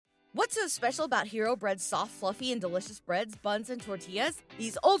What's so special about Hero Bread's soft, fluffy, and delicious breads, buns, and tortillas?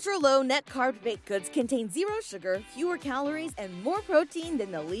 These ultra-low net-carb baked goods contain zero sugar, fewer calories, and more protein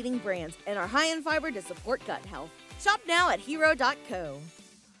than the leading brands, and are high in fiber to support gut health. Shop now at hero.co.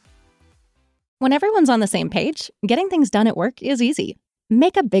 When everyone's on the same page, getting things done at work is easy.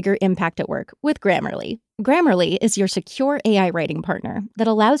 Make a bigger impact at work with Grammarly. Grammarly is your secure AI writing partner that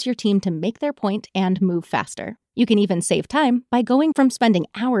allows your team to make their point and move faster. You can even save time by going from spending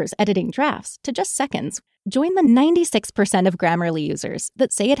hours editing drafts to just seconds. Join the 96% of Grammarly users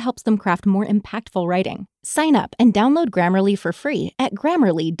that say it helps them craft more impactful writing. Sign up and download Grammarly for free at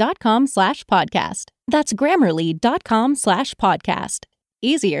grammarly.com/podcast. That's grammarly.com/podcast.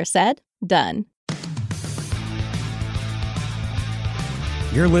 Easier said, done.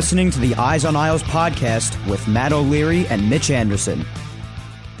 You're listening to the Eyes on Isles podcast with Matt O'Leary and Mitch Anderson.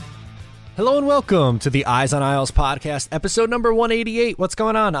 Hello and welcome to the Eyes on Isles podcast, episode number 188. What's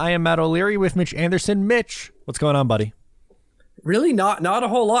going on? I am Matt O'Leary with Mitch Anderson. Mitch, what's going on, buddy? Really not a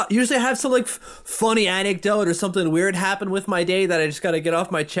whole lot. Usually I have some like funny anecdote or something weird happen with my day that I just got to get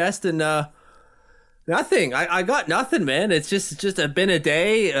off my chest, and nothing. I got nothing, man. It's just been a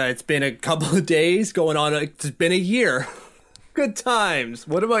day. It's been a couple of days going on. It's been a year. Good times.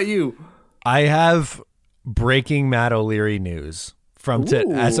 What about you? I have breaking Matt O'Leary news from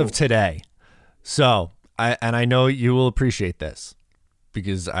as of today. So, I know you will appreciate this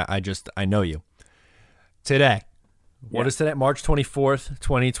because I know you. Today, what is today? March 24th,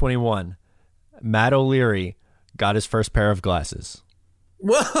 2021. Matt O'Leary got his first pair of glasses.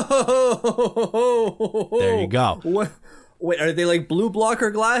 Whoa! There you go. What? Wait, are they like blue blocker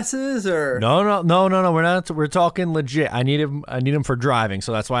glasses or? No. We're not. We're talking legit. I need them for driving,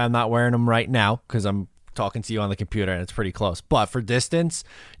 so that's why I'm not wearing them right now because I'm talking to you on the computer and it's pretty close. But for distance,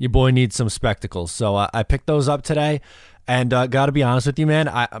 your boy needs some spectacles. So I picked those up today, and got to be honest with you, man,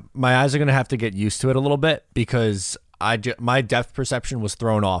 my eyes are gonna have to get used to it a little bit because my depth perception was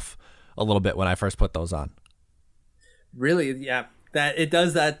thrown off a little bit when I first put those on. Really? Yeah. That it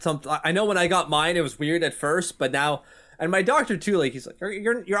does that. I know when I got mine, it was weird at first, but now. And my doctor too, like he's like,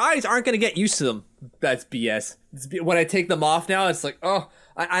 your eyes aren't gonna get used to them. That's BS. When I take them off now, it's like, oh,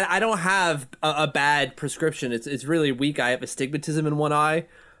 I don't have a bad prescription. It's really weak. I have astigmatism in one eye,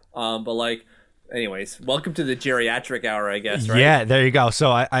 but like, anyways, welcome to the geriatric hour, I guess. Right? Yeah, there you go. So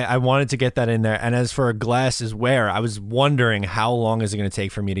I wanted to get that in there. And as for glasses wear, I was wondering how long is it gonna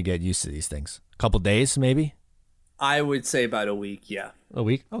take for me to get used to these things? A couple days, maybe. I would say about a week. Yeah. A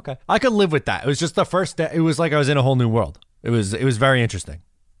week? Okay. I could live with that. It was just the first day. It was like I was in a whole new world. It was very interesting.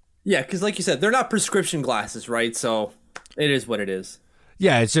 Yeah, because like you said, they're not prescription glasses, right? So it is what it is.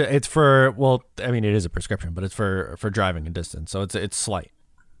 Yeah, it's for, well, I mean, it is a prescription, but it's for driving a distance. So it's slight.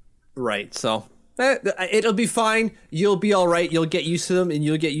 Right. So it'll be fine. You'll be all right. You'll get used to them, and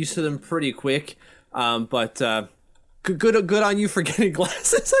you'll get used to them pretty quick. But good on you for getting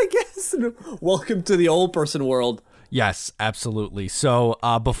glasses, I guess. Welcome to the old person world. Yes, absolutely. So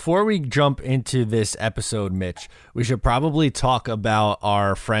before we jump into this episode, Mitch, we should probably talk about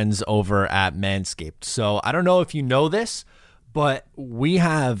our friends over at Manscaped. So I don't know if you know this, but we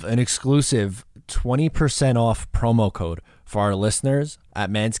have an exclusive 20% off promo code for our listeners at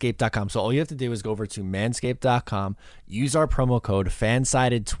manscaped.com. So all you have to do is go over to manscaped.com, use our promo code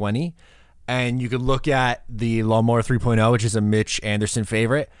FANSIDED20, and you can look at the Lawnmower 3.0, which is a Mitch Anderson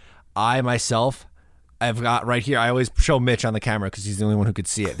favorite. I myself, I've got right here, I always show Mitch on the camera because he's the only one who could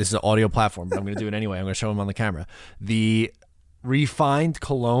see it. This is an audio platform, but I'm going to do it anyway. I'm going to show him on the camera. The Refined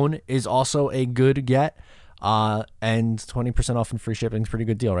Cologne is also a good get, and 20% off and free shipping is a pretty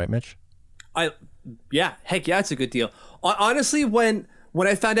good deal, right, Mitch? Yeah, heck yeah, it's a good deal. Honestly, when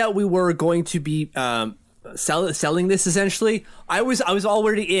I found out we were going to be selling this, essentially, I was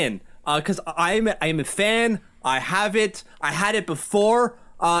already in because I'm a fan. I have it. I had it before.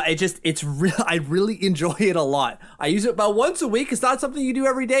 I really enjoy it a lot. I use it about once a week. It's not something you do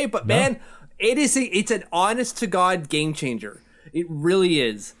every day, but man, it's an honest to God game changer. It really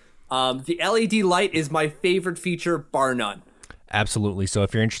is. The LED light is my favorite feature, bar none. Absolutely. So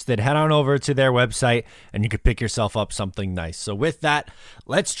if you're interested, head on over to their website and you can pick yourself up something nice. So with that,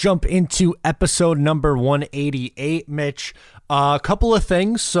 let's jump into episode number 188, Mitch. A couple of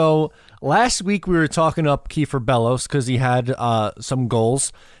things. So last week we were talking up Kiefer Bellows because he had some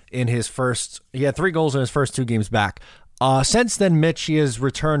goals in his first. He had 3 goals in his first 2 games back. Since then, Mitch, he has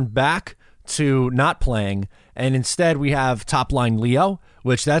returned back to not playing, and instead we have top line Leo,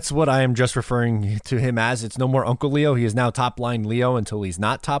 which that's what I am just referring to him as. It's no more Uncle Leo. He is now top line Leo until he's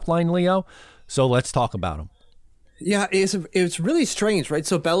not top line Leo. So let's talk about him. Yeah, it's really strange, right?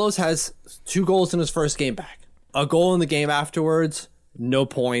 So Bellows has 2 goals in his first game back, a goal in the game afterwards, no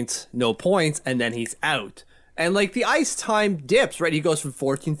points, and then he's out. And like the ice time dips, right? He goes from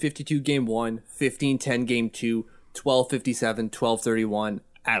 14:52 game 1, 15:10 game 2, 12:57, 12:31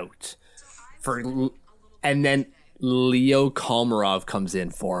 out. And then Leo Komarov comes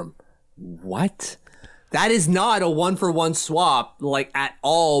in for him. What? That is not a 1-for-1 swap, like, at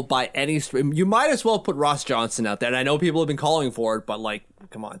all by any stream. You might as well put Ross Johnston out there. And I know people have been calling for it, but, like,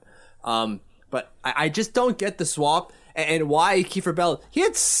 come on. But I just don't get the swap and why Kiefer Bellows. He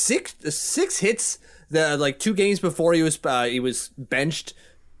had six hits, 2 games before he was benched.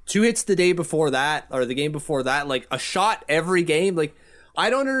 2 hits the day before that, or the game before that. Like, a shot every game. Like, I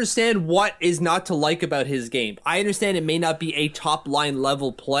don't understand what is not to like about his game. I understand it may not be a top-line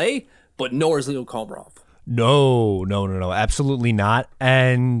level play, but nor is Leo Komarov. No, absolutely not.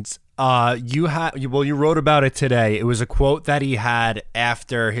 And you wrote about it today. It was a quote that he had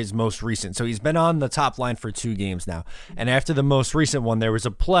after his most recent. So he's been on the top line for 2 games now. And after the most recent one, there was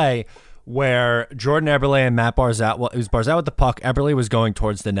a play where Jordan Eberle and Matt Barzal, well, it was Barzal with the puck. Eberle was going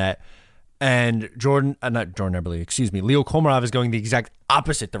towards the net. And Leo Komarov is going the exact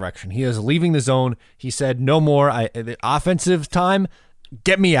opposite direction. He is leaving the zone. He said, no more. The offensive time,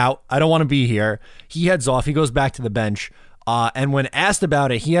 get me out. I don't want to be here. He heads off. He goes back to the bench. And when asked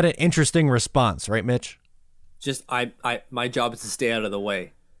about it, he had an interesting response. Right, Mitch? Just, my job is to stay out of the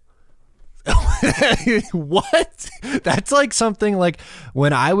way. What? That's like something like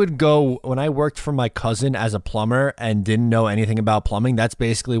when I worked for my cousin as a plumber and didn't know anything about plumbing, that's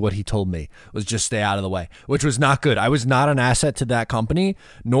basically what he told me, was just stay out of the way, which was not good. I was not an asset to that company,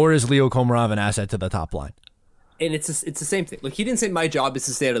 nor is Leo Komarov an asset to the top line. And it's the same thing. Like, he didn't say my job is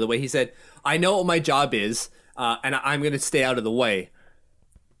to stay out of the way. He said, I know what my job is, and I'm going to stay out of the way.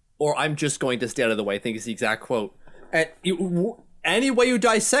 Or I'm just going to stay out of the way, I think is the exact quote. And any way you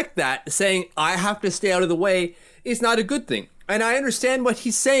dissect that, saying I have to stay out of the way is not a good thing. And I understand what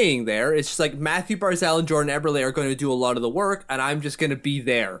he's saying there. It's just like Matthew Barzal and Jordan Eberle are going to do a lot of the work, and I'm just going to be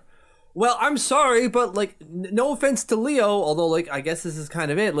there. Well, I'm sorry, but, like, no offense to Leo, although, like, I guess this is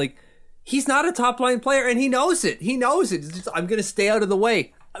kind of it. Like, he's not a top-line player, and he knows it. It's just, I'm going to stay out of the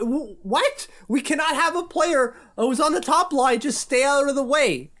way. What? We cannot have a player who's on the top line just stay out of the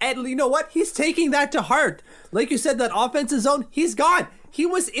way. And you know what? He's taking that to heart. Like you said, that offensive zone, he's gone. He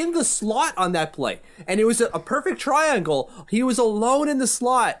was in the slot on that play, and it was a perfect triangle. He was alone in the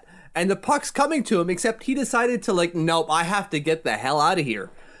slot, and the puck's coming to him, except he decided to, like, nope, I have to get the hell out of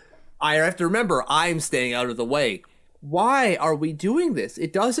here. I have to remember, I'm staying out of the way. Why are we doing this?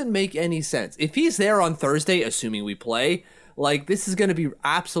 It doesn't make any sense. If he's there on Thursday, assuming we play, like, this is going to be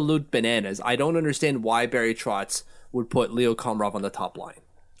absolute bananas. I don't understand why Barry Trotz would put Leo Komarov on the top line.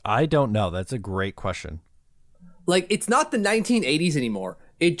 I don't know. That's a great question. Like, it's not the 1980s anymore.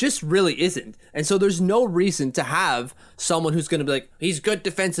 It just really isn't. And so there's no reason to have someone who's going to be like, he's good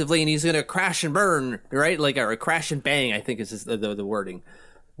defensively and he's going to crash and burn, right? Like, or crash and bang, I think is the wording.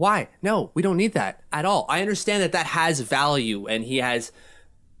 Why? No, we don't need that at all. I understand that has value, and he has,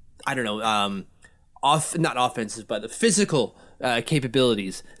 I don't know, not offensive, but the physical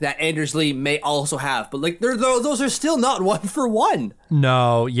capabilities that Anders Lee may also have. But, like, those are still not 1-for-1.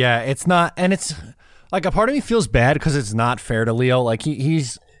 No, yeah, it's not. And it's like, a part of me feels bad because it's not fair to Leo. Like, he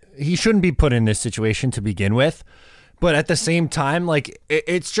shouldn't be put in this situation to begin with. But at the same time, like,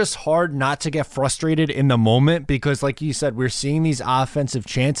 it's just hard not to get frustrated in the moment because, like you said, we're seeing these offensive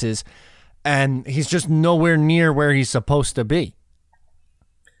chances and he's just nowhere near where he's supposed to be.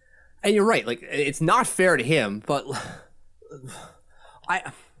 And you're right. Like, it's not fair to him, but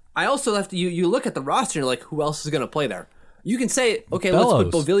I also have to, you look at the roster and you're like, who else is going to play there? You can say, okay, Bellows.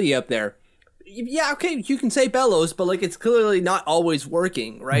 Let's put Beauvillier up there. Yeah, okay, you can say Bellows, but, like, it's clearly not always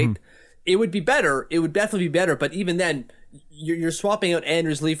working, right? Mm-hmm. It would be better. It would definitely be better. But even then, you're swapping out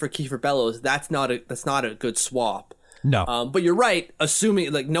Anders Lee for Kiefer Bellows. That's not a good swap. No. But you're right.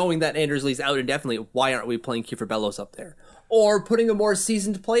 Assuming, like, knowing that Anders Lee's out indefinitely, why aren't we playing Kiefer Bellows up there? Or putting a more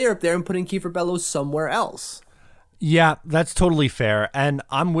seasoned player up there and putting Kiefer Bellows somewhere else? Yeah, that's totally fair. And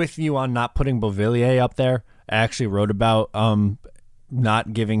I'm with you on not putting Beauvillier up there. I actually wrote about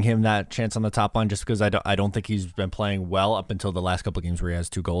not giving him that chance on the top line just because I don't think he's been playing well up until the last couple of games where he has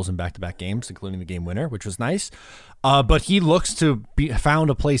 2 goals in back-to-back games, including the game winner, which was nice. But he looks to be found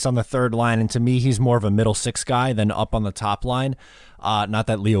a place on the third line, and to me, he's more of a middle 6 guy than up on the top line. Not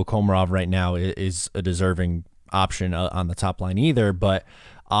that Leo Komarov right now is a deserving option on the top line either, but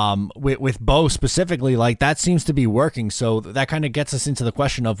with Bo specifically, like, that seems to be working. So that kind of gets us into the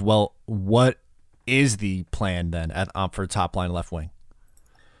question of, well, what is the plan then for top line left wing?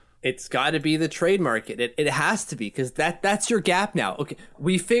 It's got to be the trade market. It has to be, because that's your gap now. Okay,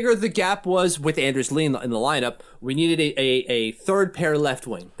 we figured the gap was with Anders Lee in the lineup. We needed a third pair left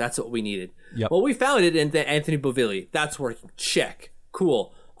wing. That's what we needed. Yep. Well, we found it in Anthony Beauvillier. That's working. Check.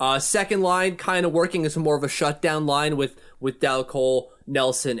 Cool. Second line kind of working as more of a shutdown line with Dal Cole,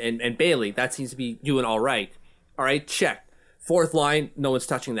 Nelson, and Bailey. That seems to be doing all right. All right, check. Fourth line, no one's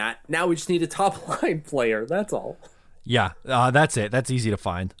touching that. Now we just need a top line player. That's all. Yeah, that's it. That's easy to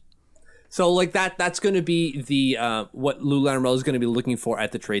find. So like that's going to be the what Lou Lamoriello is going to be looking for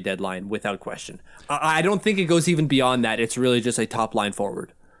at the trade deadline, without question. I don't think it goes even beyond that. It's really just a top line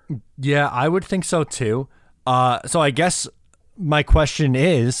forward. Yeah, I would think so too. So I guess my question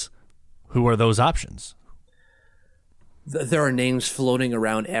is, who are those options? There are names floating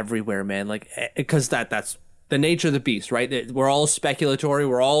around everywhere, man. Like, because that's the nature of the beast, right? We're all speculatory.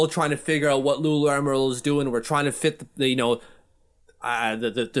 We're all trying to figure out what Lou Lamoriello is doing. We're trying to fit the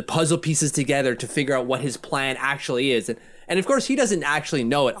puzzle pieces together to figure out what his plan actually is. And of course, he doesn't actually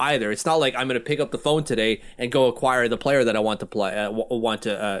know it either. It's not like I'm going to pick up the phone today and go acquire the player that I want to play,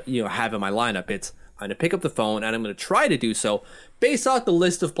 have in my lineup. It's I'm going to pick up the phone and I'm going to try to do so based off the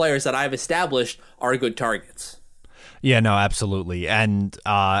list of players that I've established are good targets. Yeah, no, absolutely. And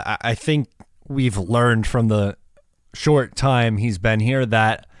I think we've learned from the short time he's been here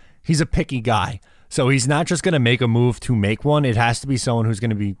that he's a picky guy. So he's not just going to make a move to make one. It has to be someone who's going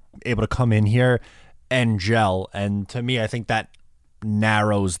to be able to come in here and gel. And to me, I think that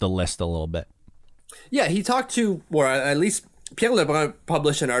narrows the list a little bit. Yeah, he talked to, or at least Pierre Lebrun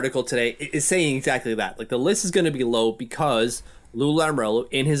published an article today, is saying exactly that. Like, the list is going to be low because Lou Lamoriello,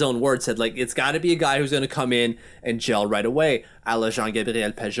 in his own words, said, like, it's got to be a guy who's going to come in and gel right away, a la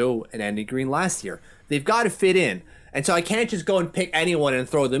Jean-Gabriel Pageau and Andy Green last year. They've got to fit in. And so I can't just go and pick anyone and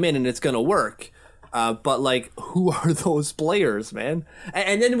throw them in and it's going to work. But, like, who are those players, man?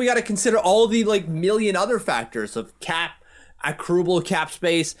 And then we got to consider all the, like, million other factors of cap, accruable cap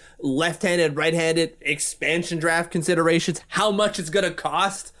space, left-handed, right-handed, expansion draft considerations, how much it's going to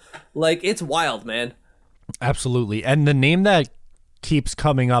cost. Like, it's wild, man. Absolutely. And the name that keeps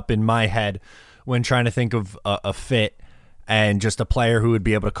coming up in my head when trying to think of a fit and just a player who would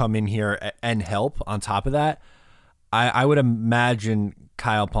be able to come in here and help on top of that, I would imagine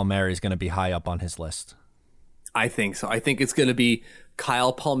Kyle Palmieri is going to be high up on his list. I think so. I think it's going to be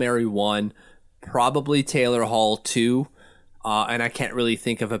Kyle Palmieri 1, probably Taylor Hall 2, and I can't really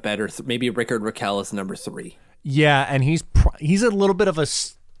think of a better. Maybe Rickard Rakell is number 3. Yeah, and he's a little bit of a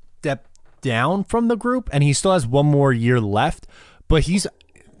step down from the group, and he still has one more year left. But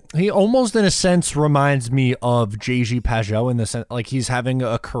he almost, in a sense, reminds me of JG Pageau in the sense, like, he's having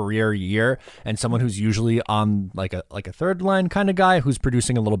a career year and someone who's usually on like a third line kind of guy who's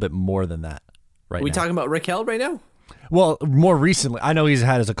producing a little bit more than that right now. Are we talking about Rakell right now? Well, more recently, I know he's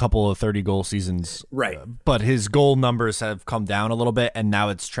had a couple of 30-goal seasons, right? But his goal numbers have come down a little bit, and now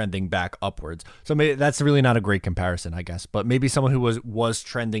it's trending back upwards. So maybe that's really not a great comparison, I guess. But maybe someone who was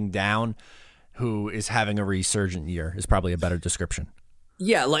trending down, who is having a resurgent year, is probably a better description.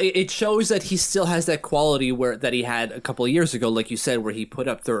 Yeah, like, it shows that he still has that quality that he had a couple of years ago, like you said, where he put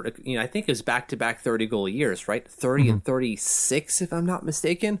up 30. I think it was back-to-back 30-goal years, right? 30 and 36, if I'm not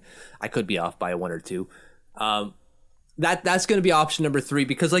mistaken. I could be off by 1 or 2. That's going to be option number 3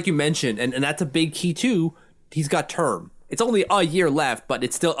 because, like you mentioned, and that's a big key too, he's got term. It's only a year left, but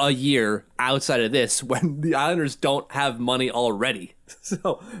it's still a year outside of this when the Islanders don't have money already.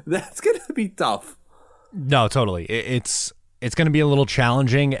 So that's going to be tough. No, totally. It's going to be a little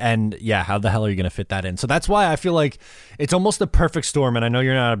challenging, and yeah, how the hell are you going to fit that in? So that's why I feel like it's almost the perfect storm, and I know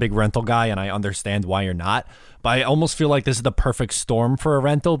you're not a big rental guy, and I understand why you're not, but I almost feel like this is the perfect storm for a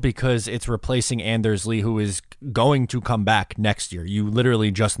rental because it's replacing Anders Lee, who is going to come back next year. You literally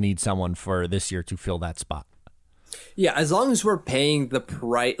just need someone for this year to fill that spot. Yeah, as long as we're paying the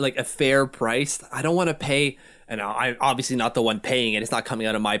price, like a fair price, I don't want to pay, and I'm obviously not the one paying it, it's not coming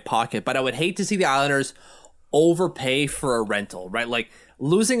out of my pocket, but I would hate to see the Islanders overpay for a rental, right? Like,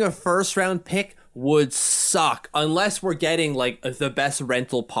 losing a first round pick would suck unless we're getting like the best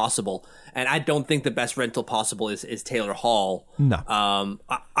rental possible, and I don't think the best rental possible is Taylor Hall. No.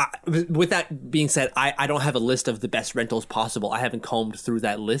 With that being said, I don't have a list of the best rentals possible. I haven't combed through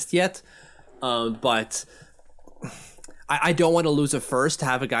that list yet, but I don't want to lose a first to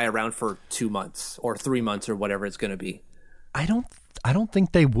have a guy around for 2 months or 3 months or whatever it's going to be. I don't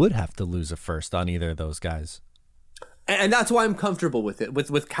think they would have to lose a first on either of those guys. And that's why I'm comfortable with it.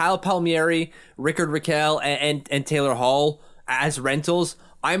 With Kyle Palmieri, Rickard Rakell, and Taylor Hall as rentals,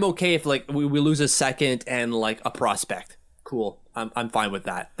 I'm okay if like we lose a second and like a prospect. Cool. I'm fine with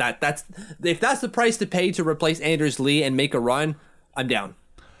that. That's if that's the price to pay to replace Anders Lee and make a run, I'm down.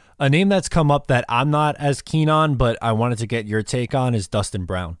 A name that's come up that I'm not as keen on, but I wanted to get your take on is Dustin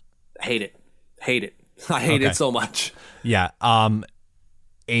Brown. Hate it. I hate it so much. Yeah.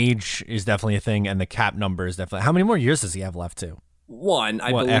 Age is definitely a thing, and the cap number is definitely. How many more years does he have left too? I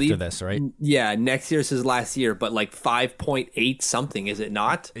believe after this, right? Yeah, next year's his last year, but like 5.8 something, is it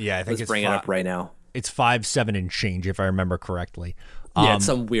not? Yeah, I think Let's bring it up right now. It's 5.7 and change, if I remember correctly. Yeah, it's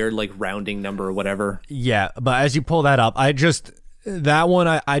some weird like rounding number or whatever. Yeah, but as you pull that up, that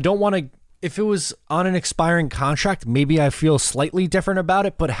one I don't want to. If it was on an expiring contract, maybe I feel slightly different about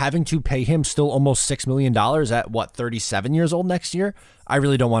it. But having to pay him still almost $6 million at 37 years old next year, I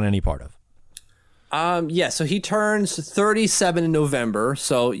really don't want any part of. Yeah, so he turns 37 in November.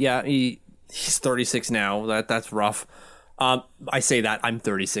 So yeah, he's 36 now. That's rough. I say that I'm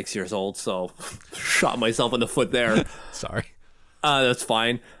 36 years old, so shot myself in the foot there. Sorry. That's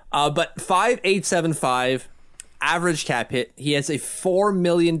fine. But 5.875 average cap hit. He has a $4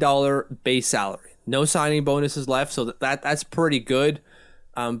 million base salary. No signing bonuses left, so that's pretty good.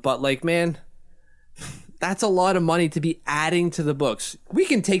 But like, man, that's a lot of money to be adding to the books. We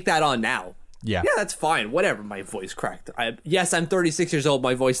can take that on now. Yeah, that's fine. Whatever. My voice cracked. Yes, I'm 36 years old.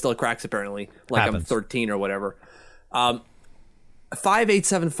 My voice still cracks apparently. Like happens. I'm 13 or whatever.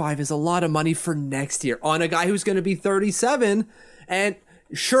 5.875 is a lot of money for next year on a guy who's going to be 37. And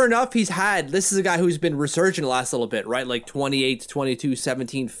sure enough, this is a guy who's been resurgent the last little bit, right? Like 28, 22,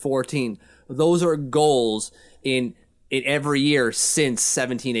 17, 14. Those are goals in every year since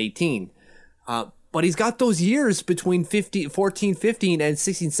 17, 18. But he's got those years between 14, 15 and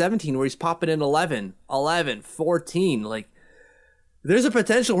 16, 17 where he's popping in 11, 14. Like, there's a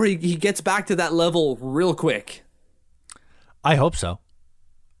potential where he gets back to that level real quick. I hope so.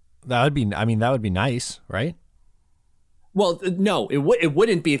 That would be nice, right? Well, no, it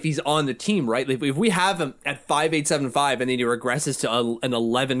wouldn't be if he's on the team, right? If we have him at 5.875 and then he regresses to an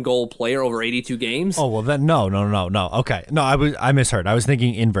 11-goal player over 82 games. Oh, well then no. Okay. No, I misheard. I was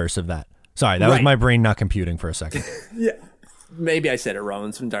thinking inverse of that. Sorry, that was my brain not computing for a second. Yeah. Maybe I said it wrong.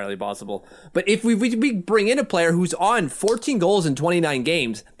 It's entirely possible. But if we bring in a player who's on 14 goals in 29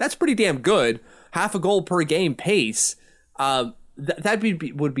 games, that's pretty damn good. Half a goal per game pace. That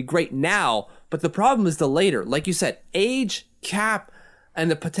would be great now. But the problem is the later. Like you said, age, cap, and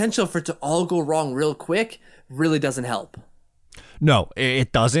the potential for it to all go wrong real quick really doesn't help. No,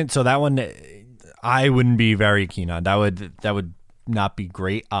 it doesn't. So that one, I wouldn't be very keen on. That would not be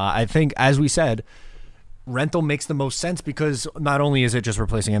great. I think, as we said, rental makes the most sense because not only is it just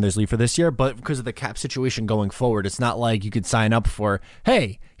replacing Anders Lee for this year, but because of the cap situation going forward. It's not like you could sign up for,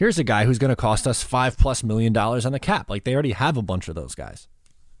 hey, here's a guy who's going to cost us $5+ million on the cap. Like, they already have a bunch of those guys.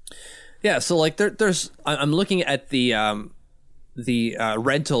 Yeah, so like there's I'm looking at the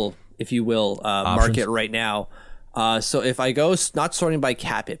rental, if you will, market right now. So if I go not sorting by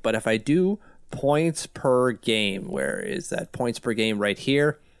cap hit, but if I do points per game, where is that points per game right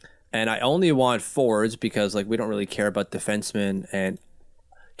here? And I only want forwards because like we don't really care about defensemen. And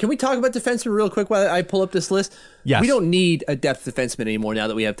can we talk about defensemen real quick while I pull up this list? Yes. We don't need a depth defenseman anymore now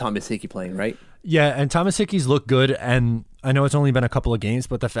that we have Thomas Hickey playing, right? Yeah, and Thomas Hickey's looked good, and I know it's only been a couple of games,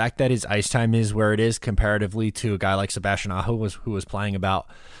 but the fact that his ice time is where it is comparatively to a guy like Sebastian Aho who was playing about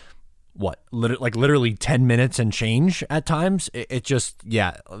literally 10 minutes and change at times, it just,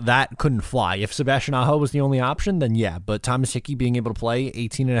 that couldn't fly. If Sebastian Aho was the only option, then yeah, but Thomas Hickey being able to play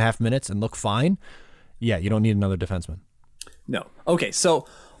 18 and a half minutes and look fine, yeah, you don't need another defenseman. No. Okay, so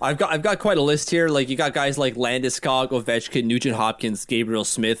I've got quite a list here. Like, you got guys like Landeskog, Ovechkin, Nugent Hopkins, Gabriel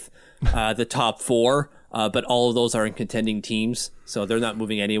Smith, the top four, but all of those are in contending teams, so they're not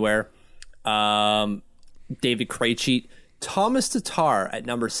moving anywhere. David Krejci, Thomas Tatar at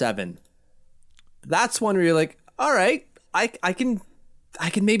number 7. That's one where you're like, all right, I can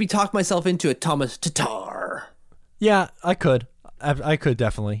maybe talk myself into a Thomas Tatar. Yeah, I could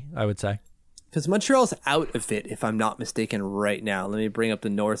definitely, I would say. Because Montreal's out of it, if I'm not mistaken, right now. Let me bring up the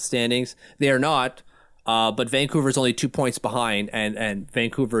North standings. They are not, but Vancouver's only 2 points behind, and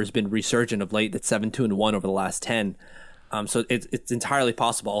Vancouver has been resurgent of late. It's 7-2-1 over the last 10. So it's entirely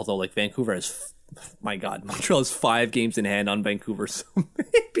possible, although like Vancouver has, my God, Montreal has 5 games in hand on Vancouver, so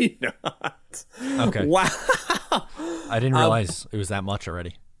maybe not. Okay. Wow. I didn't realize it was that much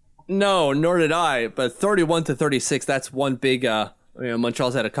already. No, nor did I, but 31-36, that's one big,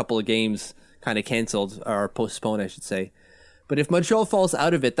 Montreal's had a couple of games kind of canceled or postponed, I should say. But if Montreal falls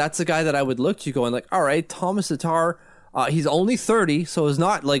out of it, that's a guy that I would look to going like, all right, Thomas Tatar, he's only 30, so is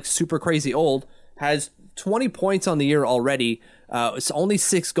not like super crazy old, has 20 points on the year already. It's only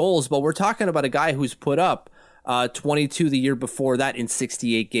 6 goals, but we're talking about a guy who's put up 22 the year before that in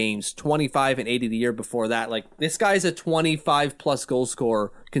 68 games, 25 and 80 the year before that. Like, this guy's a 25-plus goal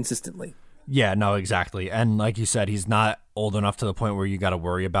scorer consistently. Yeah, no, exactly. And like you said, he's not old enough to the point where you got to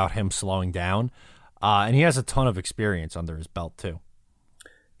worry about him slowing down. And he has a ton of experience under his belt, too.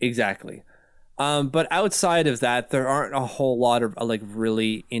 Exactly. But outside of that, there aren't a whole lot of like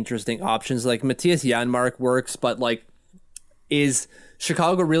really interesting options. Like, Matthias Janmark works, but like, is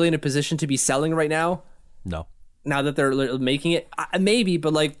Chicago really in a position to be selling right now? No. Now that they're making it? Maybe,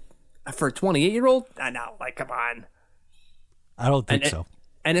 but like, for a 28-year-old? No, like, come on. I don't think so.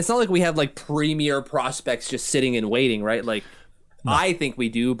 And it's not like we have like premier prospects just sitting and waiting, right? Like, no. I think we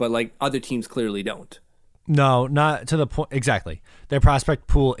do, but like other teams clearly don't. No, not to the point. Exactly. Their prospect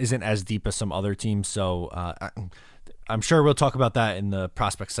pool isn't as deep as some other teams. So I'm sure we'll talk about that in the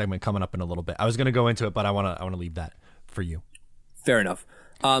prospect segment coming up in a little bit. I was going to go into it, but I want to leave that for you. Fair enough.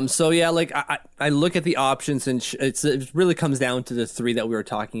 So yeah, like I look at the options, and it really comes down to the three that we were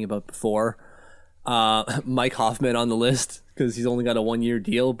talking about before. Mike Hoffman on the list because he's only got a 1-year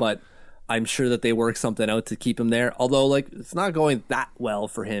deal, but I'm sure that they work something out to keep him there. Although, like, it's not going that well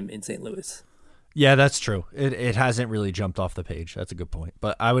for him in St. Louis. Yeah, that's true. It hasn't really jumped off the page. That's a good point.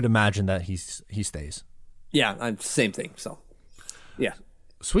 But I would imagine that he stays. Yeah, same thing. So, yeah.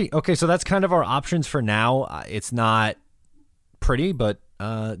 Sweet. Okay, so that's kind of our options for now. It's not pretty, but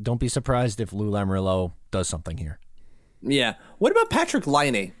don't be surprised if Lou Lamoriello does something here. Yeah. What about Patrick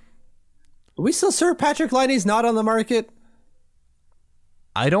Laine? Are we still sure Patrick Laine's not on the market?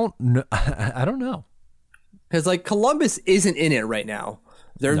 I don't know. I don't know. Because like Columbus isn't in it right now.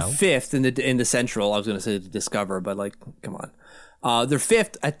 They're fifth in the Central. I was going to say the Discover, but like, come on. They're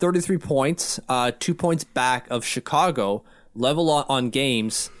fifth at 33 points, 2 points back of Chicago, level on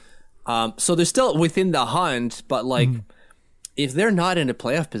games. So they're still within the hunt, but like, if they're not in a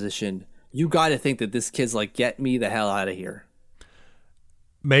playoff position, you got to think that this kid's like, get me the hell out of here.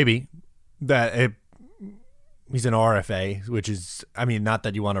 Maybe he's an RFA, which is, I mean, not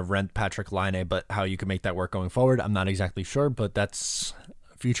that you want to rent Patrick Laine, but how you can make that work going forward, I'm not exactly sure, but that's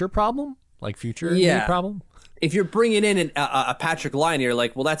a future problem, like future problem. If you're bringing in a Patrick Laine, you're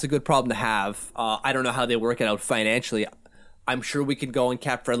like, well, that's a good problem to have. I don't know how they work it out financially. I'm sure we could go in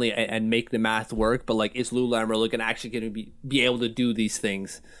cap friendly and make the math work, but like, is Lou Lamoriello actually going to be able to do these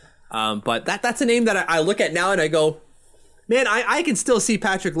things? But that's a name that I look at now and I go, man, I can still see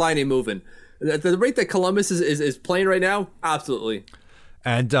Patrick Laine moving. At the rate that Columbus is playing right now, absolutely.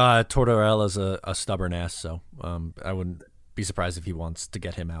 And Tortorella's a stubborn ass, so I wouldn't be surprised if he wants to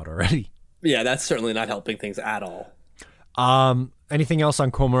get him out already. Yeah, that's certainly not helping things at all. Anything else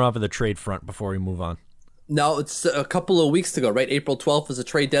on Komarov or the trade front before we move on? No, it's a couple of weeks to go, right? April 12th is a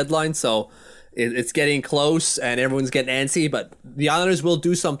trade deadline, so it's getting close and everyone's getting antsy, but the Islanders will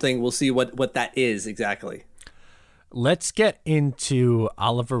do something. We'll see what that is exactly. Let's get into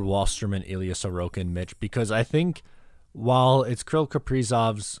Oliver Wahlstrom and Ilya Sorokin, Mitch, because I think while it's Kirill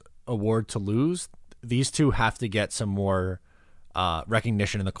Kaprizov's award to lose, these two have to get some more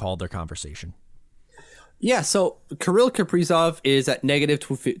recognition in the Calder conversation. Yeah, so Kirill Kaprizov is at negative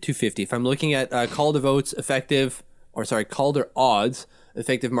 250. If I'm looking at Calder votes Calder odds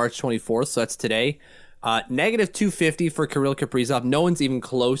effective March 24th, so that's today. Negative 250 for Kirill Kaprizov. No one's even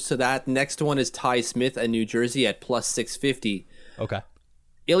close to that. Next one is Ty Smith at New Jersey at plus 650. Okay.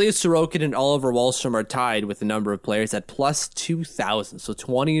 Ilya Sorokin and Oliver Wahlstrom are tied with the number of players at plus 2,000. So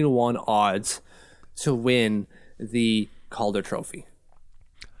 20-1 odds to win the Calder Trophy.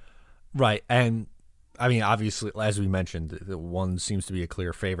 Right. And I mean, obviously, as we mentioned, the one seems to be a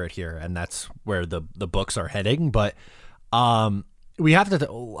clear favorite here, and that's where the books are heading. But we have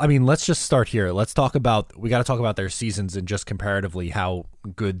to, I mean, let's just start here. We got to talk about their seasons and just comparatively how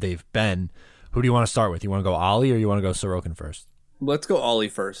good they've been. Who do you want to start with? You want to go Ollie or you want to go Sorokin first? Let's go Ollie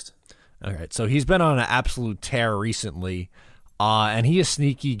first. All right. So he's been on an absolute tear recently, and he is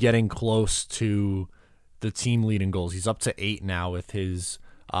sneaky getting close to the team leading goals. He's up to 8 now with his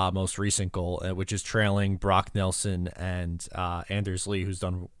most recent goal, which is trailing Brock Nelson and Anders Lee, who's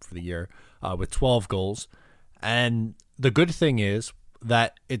done for the year, with 12 goals. And the good thing is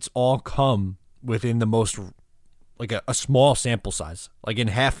that it's all come within the most, like a small sample size. Like in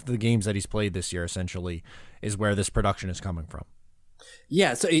half the games that he's played this year, essentially, is where this production is coming from.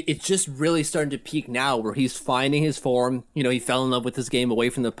 Yeah, so it's just really starting to peak now where he's finding his form. You know, he fell in love with his game away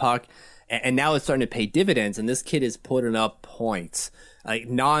from the puck, and now it's starting to pay dividends, and this kid is putting up points, like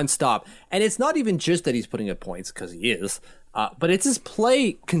nonstop. And it's not even just that he's putting up points, because he is, but it's his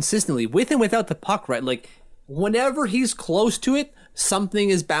play consistently, with and without the puck, right? Like, whenever he's close to it, something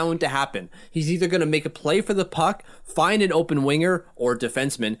is bound to happen. He's either going to make a play for the puck, find an open winger or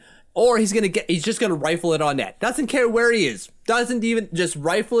defenseman, or he's just gonna rifle it on net. Doesn't care where he is. Doesn't even just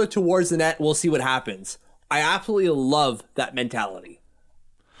rifle it towards the net. We'll see what happens. I absolutely love that mentality.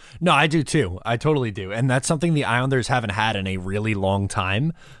 No, I do too. I totally do. And that's something the Islanders haven't had in a really long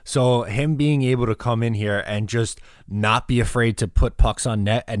time. So him being able to come in here and just not be afraid to put pucks on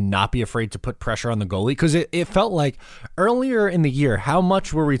net and not be afraid to put pressure on the goalie. Because it felt like earlier in the year, how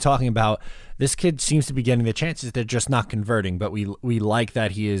much were we talking about this kid seems to be getting the chances, they're just not converting, but we like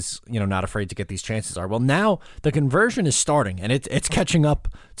that he is, not afraid to get these chances are. Well, now the conversion is starting and it's catching up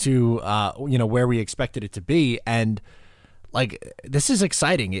to where we expected it to be. And like, this is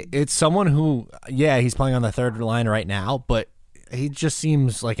exciting. It's someone who, he's playing on the third line right now, but he just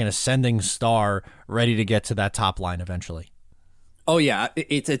seems like an ascending star ready to get to that top line eventually. Oh, yeah.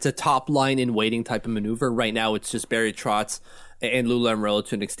 It's a top line in waiting type of maneuver. Right now, it's just Barry Trotz and Lou Lamoriello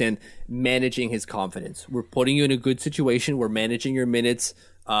to an extent managing his confidence. We're putting you in a good situation. We're managing your minutes.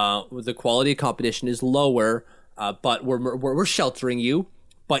 The quality of competition is lower, but we're sheltering you.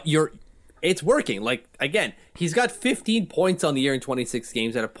 But it's working. Like, again, he's got 15 points on the year in 26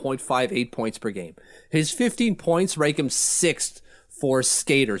 games at a .58 points per game. His 15 points rank him 6th for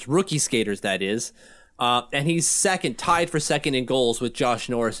skaters, rookie skaters, that is. And he's tied for second in goals with Josh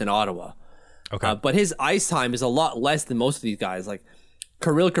Norris in Ottawa. Okay. But his ice time is a lot less than most of these guys. Like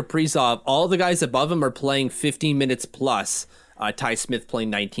Kirill Kaprizov, all the guys above him are playing 15 minutes plus. Ty Smith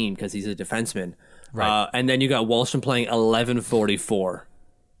playing 19 because he's a defenseman. Right. And then you got Wallstrom playing 11:44.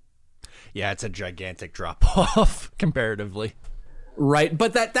 Yeah, it's a gigantic drop-off comparatively. Right,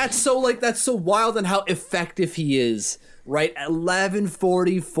 but that's so wild on how effective he is, right?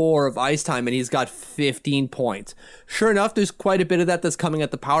 11:44 of ice time, and he's got 15 points. Sure enough, there's quite a bit of that's coming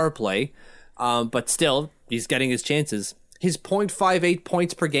at the power play, but still, he's getting his chances. His .58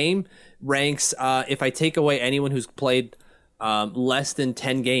 points per game ranks, if I take away anyone who's played less than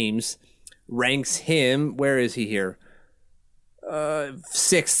 10 games, ranks him, where is he here?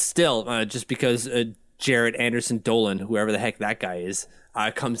 6th still, just because Jared Anderson Dolan, whoever the heck that guy is,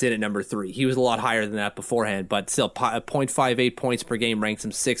 comes in at number 3. He was a lot higher than that beforehand, but still, .58 points per game ranks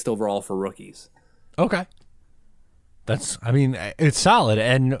him 6th overall for rookies. Okay. It's solid,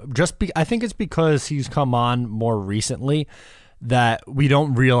 and I think it's because he's come on more recently that we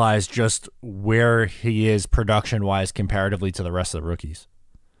don't realize just where he is production-wise comparatively to the rest of the rookies.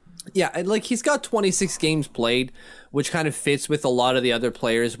 Yeah, and like he's got 26 games played, which kind of fits with a lot of the other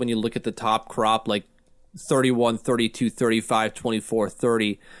players when you look at the top crop, like 31, 32, 35, 24,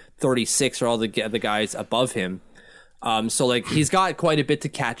 30, 36 are all the guys above him. So like he's got quite a bit to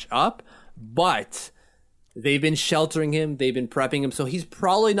catch up, but they've been sheltering him, they've been prepping him, so he's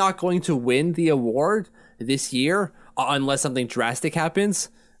probably not going to win the award this year unless something drastic happens.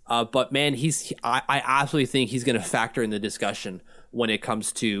 But man, I absolutely think he's going to factor in the discussion when it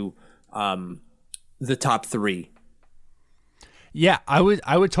comes to the top 3. Yeah, I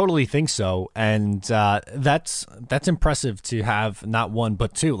would totally think so, and that's impressive to have not one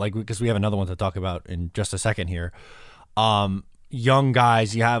but two, like because we have another one to talk about in just a second here. Young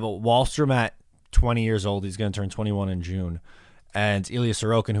guys, you have Wallstrom at 20 years old; he's going to turn 21 in June, and Ilya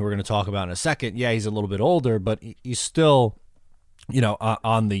Sorokin, who we're going to talk about in a second. Yeah, he's a little bit older, but he's still,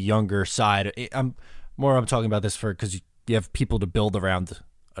 on the younger side. I'm talking about this because you have people to build around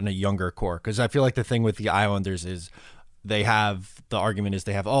on a younger core. Because I feel like the thing with the Islanders is the argument is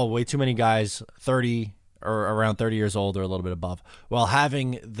they have way too many guys 30 or around 30 years old or a little bit above. While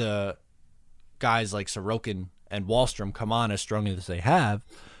having the guys like Sorokin and Wallstrom come on as strongly as they have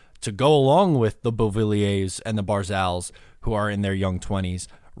to go along with the Beauvilliers and the Barzals who are in their young 20s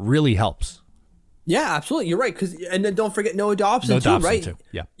really helps. Yeah, absolutely. You're right. And then don't forget Noah Dobson too, right? Too.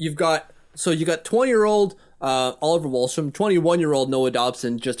 Yeah. You got 20-year-old Oliver Wallstrom, 21-year-old Noah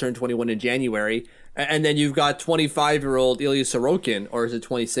Dobson, just turned 21 in January, and then you've got 25-year-old Ilya Sorokin, or is it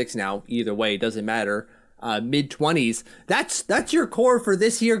 26 now? Either way, it doesn't matter. Mid-20s. That's your core for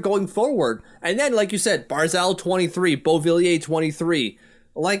this year going forward. And then, like you said, Barzal 23, Beauvillier 23.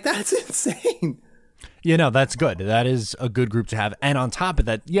 Like, that's insane. That's good. That is a good group to have. And on top of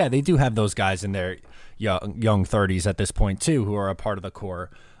that, yeah, they do have those guys in their young 30s at this point too, who are a part of the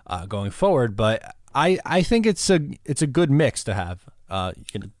core going forward. But I think it's a good mix to have a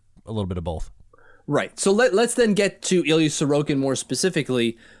little bit of both. Right. So let's then get to Ilya Sorokin more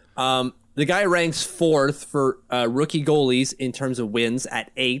specifically. The guy ranks 4th for rookie goalies in terms of wins at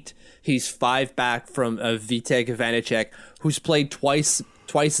 8. He's 5 back from Vitek Vanacek, who's played twice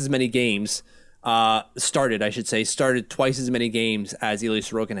as many games. Started twice as many games as Ilya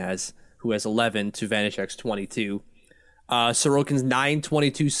Sorokin has, who has 11 to Vanacek's 22. Sorokin's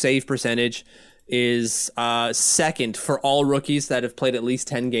 .922 save percentage is second for all rookies that have played at least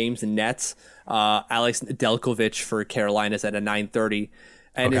 10 games in nets. Alex Nedeljkovic for Carolina is at a 930.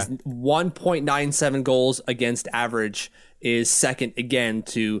 And his 1.97 goals against average is second again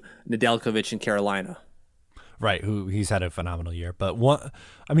to Nedeljkovic in Carolina. Right, who he's had a phenomenal year. But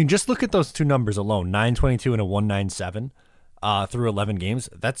just look at those two numbers alone, 922 and a 197 through 11 games.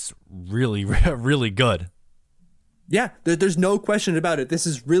 That's really, really good. Yeah, there's no question about it. This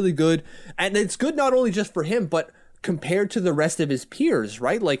is really good. And it's good not only just for him, but compared to the rest of his peers,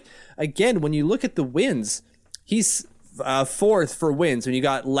 right? Like, again, when you look at the wins, he's fourth for wins. When you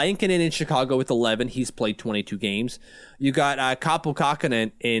got Lankinen in Chicago with 11, he's played 22 games. You got Kaapo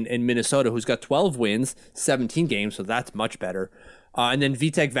Kähkönen in Minnesota, who's got 12 wins, 17 games, so that's much better. And then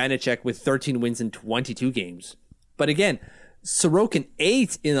Vitek Vanacek with 13 wins in 22 games. But again, Sorokin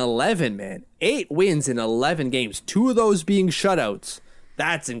 8 in 11, man. 8 wins in 11 games. 2 of those being shutouts.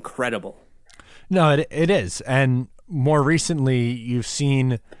 That's incredible. No, it is. And more recently, you've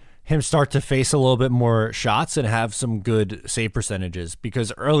seen him start to face a little bit more shots and have some good save percentages,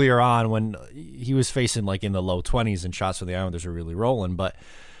 because earlier on when he was facing like in the low 20s and shots for the Islanders are really rolling. But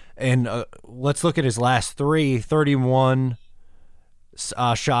let's look at his last 31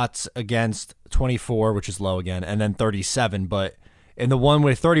 shots against 24, which is low again, and then 37. But in the one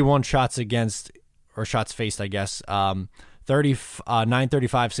with 31 shots against, or shots faced, I guess,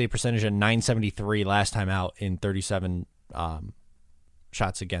 935 save percentage and 973 last time out in 37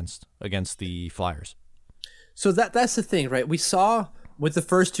 shots against the Flyers. So that's the thing, right? We saw with the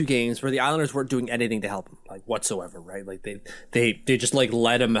first 2 games where the Islanders weren't doing anything to help him, like whatsoever, right? Like they just like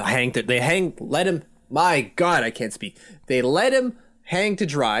let him let him. My God, I can't speak. They let him hang to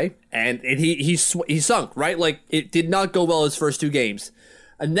dry, and he sunk, right? Like, it did not go well his first 2 games,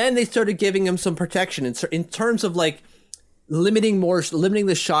 and then they started giving him some protection in terms of like limiting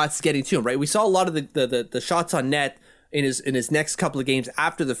the shots getting to him, right? We saw a lot of the shots on net in his next couple of games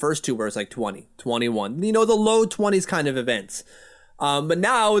after the first 2, where it's like 20, 21, the low 20s kind of events. But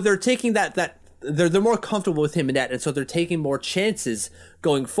now they're taking that they're more comfortable with him in net, and so they're taking more chances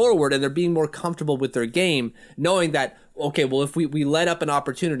going forward, and they're being more comfortable with their game, knowing that, okay, well, if we let up an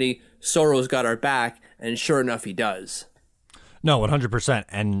opportunity, Soro's got our back, and sure enough, he does. No, 100%.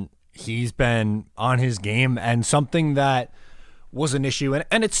 And he's been on his game, and something that was an issue,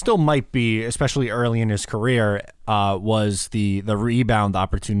 and it still might be, especially early in his career, was the rebound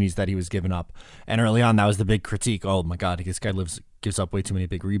opportunities that he was giving up. And early on, that was the big critique. Oh my God, this guy gives up way too many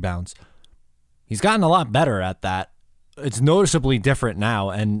big rebounds. He's gotten a lot better at that. It's noticeably different now,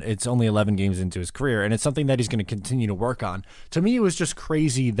 and it's only 11 games into his career, and it's something that he's going to continue to work on. To me, it was just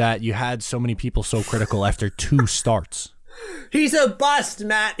crazy that you had so many people so critical after 2 starts. He's a bust,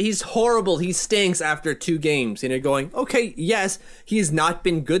 Matt. He's horrible. He stinks after 2 games. And you're going, okay, yes, he has not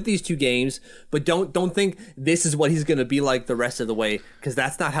been good these 2 games, but don't think this is what he's going to be like the rest of the way, because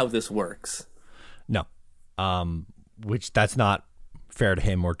that's not how this works. No. Which that's not fair to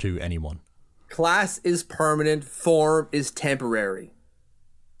him or to anyone. Class is permanent. Form is temporary.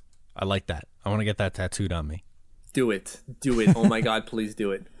 I like that. I want to get that tattooed on me. Do it. Oh my God, please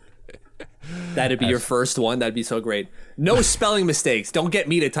do it. That'd be your first one. That'd be so great. No spelling mistakes. Don't get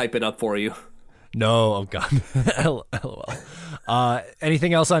me to type it up for you. No, oh God. LOL.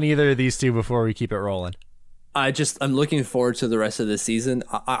 Anything else on either of these 2 before we keep it rolling? I'm looking forward to the rest of the season.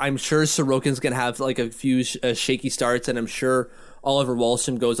 I'm sure Sorokin's going to have like a few shaky starts, and I'm sure Oliver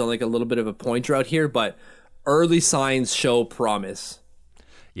Wahlstrom goes on like a little bit of a point drought here, but early signs show promise.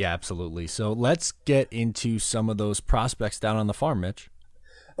 Yeah, absolutely. So let's get into some of those prospects down on the farm, Mitch.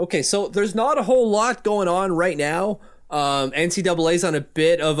 Okay, so there's not a whole lot going on right now. NCAA's on a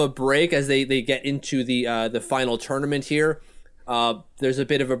bit of a break as they get into the final tournament here. There's a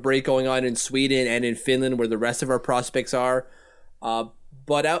bit of a break going on in Sweden and in Finland where the rest of our prospects are.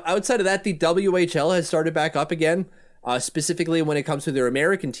 But outside of that, the WHL has started back up again, specifically when it comes to their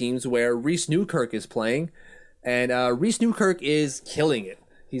American teams where Reese Newkirk is playing. And Reese Newkirk is killing it.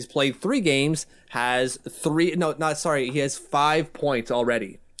 He's played 3 games, he has 5 points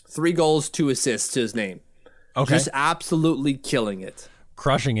already. 3 goals, 2 assists to his name. Okay. Just absolutely killing it.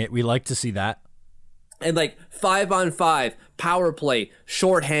 Crushing it. We like to see that. And like 5-on-5, power play,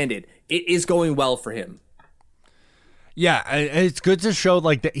 shorthanded. It is going well for him. Yeah, it's good to show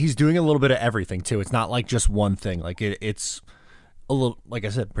like that he's doing a little bit of everything too. It's not like just one thing. Like it's a little, like I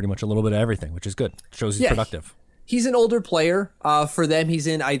said, pretty much a little bit of everything, which is good. Shows he's productive. He's an older player. For them, he's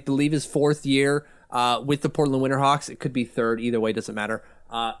in, I believe, his 4th year with the Portland Winterhawks. It could be 3rd. Either way, doesn't matter.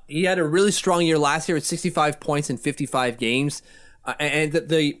 He had a really strong year last year at 65 points in 55 games. And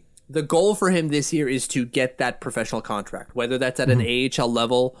the goal for him this year is to get that professional contract, whether that's at an AHL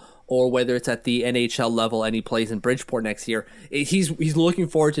level or whether it's at the NHL level and he plays in Bridgeport next year, he's looking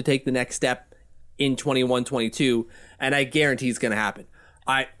forward to take the next step in 21-22, and I guarantee it's going to happen.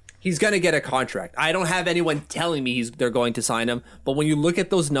 He's going to get a contract. I don't have anyone telling me they're going to sign him, but when you look at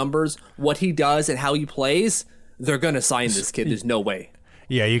those numbers, what he does and how he plays, they're going to sign this kid. There's no way.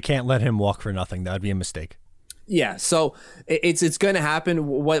 Yeah, you can't let him walk for nothing. That would be a mistake. Yeah, so it's going to happen.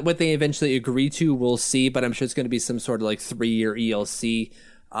 What they eventually agree to, we'll see, but I'm sure it's going to be some sort of like 3-year ELC,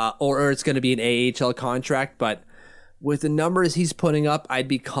 or it's going to be an AHL contract. But with the numbers he's putting up, I'd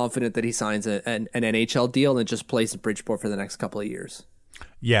be confident that he signs an NHL deal and just plays in Bridgeport for the next couple of years.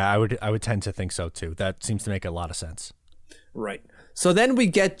 Yeah, I would tend to think so too. That seems to make a lot of sense. Right. So then we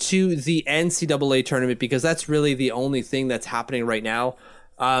get to the NCAA tournament, because that's really the only thing that's happening right now.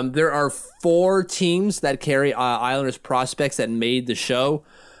 There are 4 teams that carry Islanders prospects that made the show.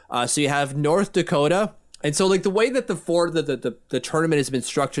 So you have North Dakota. And so like the way that the tournament has been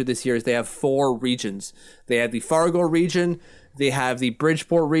structured this year is they have 4 regions. They have the Fargo region, they have the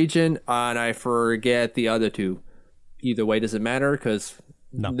Bridgeport region, and I forget the other 2. Either way, doesn't matter, because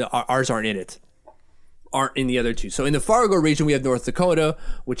ours aren't in it. Aren't in the other 2. So in the Fargo region, we have North Dakota,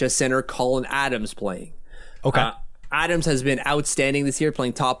 which has center Colin Adams playing. Okay. Adams has been outstanding this year,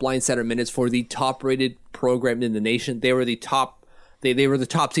 playing top line center minutes for the top rated program in the nation. They were the top. They were the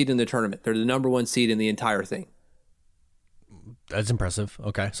top seed in the tournament. They're the number 1 seed in the entire thing. That's impressive.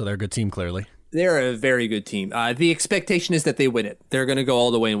 Okay, so they're a good team, clearly. They're a very good team. The expectation is that they win it. They're going to go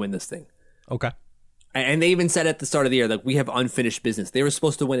all the way and win this thing. Okay. And they even said at the start of the year that we have unfinished business. They were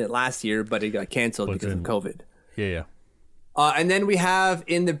supposed to win it last year, but it got canceled because of COVID. Yeah. And then we have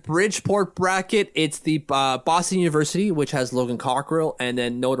in the Bridgeport bracket, it's the Boston University, which has Logan Cockrell, and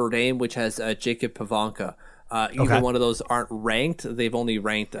then Notre Dame, which has Jacob Pavanka. Either one of those aren't ranked. They've only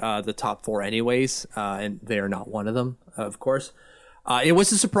ranked the top 4 anyways, and they are not one of them, of course. It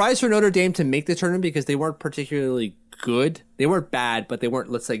was a surprise for Notre Dame to make the tournament because they weren't particularly good. They weren't bad, but they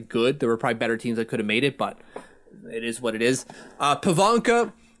weren't, let's say, good. There were probably better teams that could have made it, but it is what it is.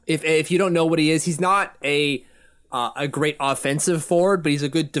 Pavanka, if you don't know what he is, he's not a great offensive forward, but he's a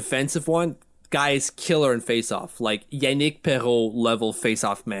good defensive one. Guy is killer in faceoff, like Yannick Perrault level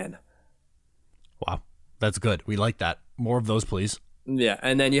faceoff man. Wow, that's good. We like that. More of those, please. Yeah,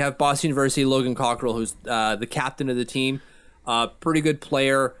 and then you have Boston University Logan Cockrell, who's the captain of the team. Pretty good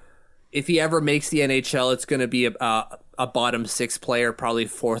player. If he ever makes the NHL, it's going to be a bottom 6 player, probably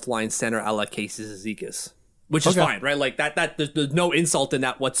 4th line center a la Casey Zizekas. Which is fine, right? Like that. There's no insult in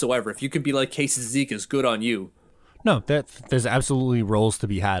that whatsoever. If you could be like Casey Zizekas, good on you. No, there's absolutely roles to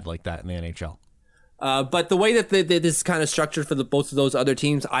be had like that in the NHL. But the way that this is kind of structured for both of those other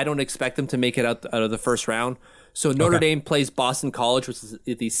teams, I don't expect them to make it out of the first round. So Notre Dame plays Boston College, which is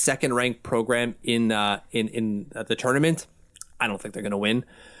the second-ranked program in the tournament. I don't think they're going to win.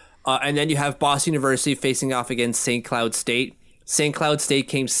 And then you have Boston University facing off against St. Cloud State. St. Cloud State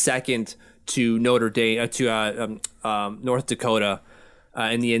came second to Notre Dame North Dakota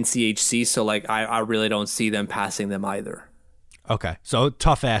in the NCHC. So like I really don't see them passing them either. Okay, so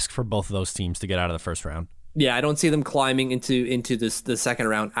tough ask for both of those teams to get out of the first round. Yeah, I don't see them climbing into the second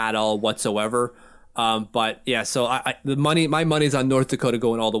round at all whatsoever. But yeah, so my money's on North Dakota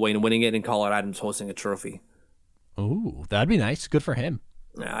going all the way and winning it, and Colin Adams hosting a trophy. Ooh, that'd be nice. Good for him.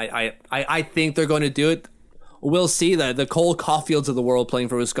 I think they're going to do it. We'll see. The Cole Caulfields of the world playing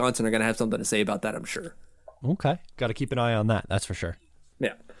for Wisconsin are going to have something to say about that, I'm sure. Okay, got to keep an eye on that. That's for sure.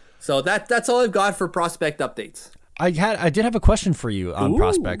 Yeah. So that's all I've got for prospect updates. I did have a question for you on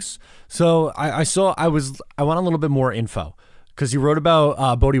prospects. So I want a little bit more info because you wrote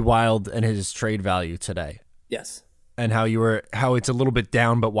about Bodie Wild and his trade value today. Yes. And how it's a little bit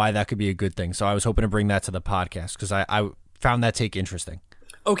down, but why that could be a good thing. So I was hoping to bring that to the podcast because I found that take interesting.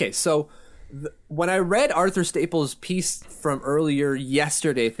 Okay, so when I read Arthur Staples' piece from earlier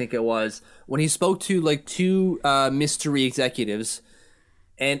yesterday, I think it was, when he spoke to like 2 mystery executives,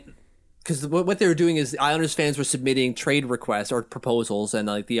 and because what they were doing is the Islanders fans were submitting trade requests or proposals, and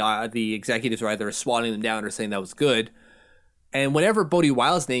like the executives were either swatting them down or saying that was good. And whenever Bodie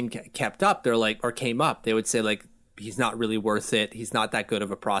Wild's name kept up, came up, they would say like, he's not really worth it. He's not that good of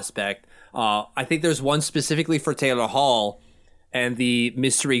a prospect. I think there's one specifically for Taylor Hall, and the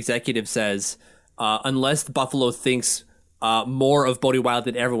mystery executive says, unless Buffalo thinks more of Bodie Wild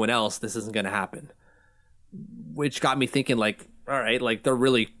than everyone else, this isn't going to happen. Which got me thinking, like, all right, like they're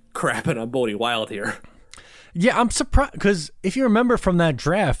really crapping on Bodie Wild here. Yeah, I'm surprised because if you remember from that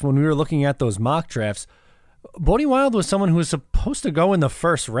draft, when we were looking at those mock drafts, Bodie Wild was someone who was supposed to go in the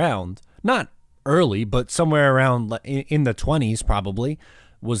first round, not early, but somewhere around in the 20s probably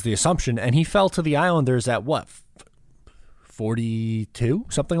was the assumption, and he fell to the Islanders at what, 42,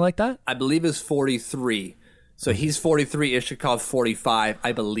 something like that. I believe is 43. So he's 43, Ishikov 45,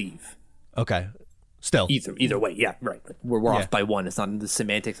 I believe. Okay. Still. Either way, yeah, right. We're off by one. It's not in the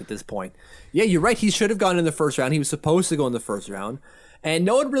semantics at this point. Yeah, you're right. He should have gone in the first round. He was supposed to go in the first round. And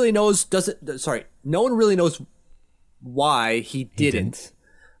no one really knows no one really knows why he didn't.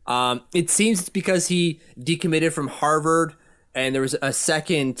 It seems it's because he decommitted from Harvard, and there was a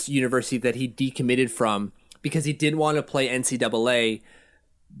second university that he decommitted from because he didn't want to play NCAA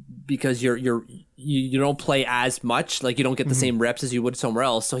because you don't play as much, like you don't get the same reps as you would somewhere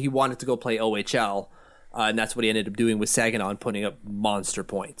else. So he wanted to go play OHL, and that's what he ended up doing with Saginaw and putting up monster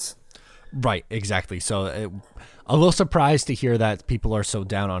points. Right, exactly. So a little surprised to hear that people are so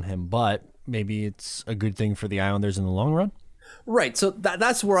down on him, but maybe it's a good thing for the Islanders in the long run. Right, so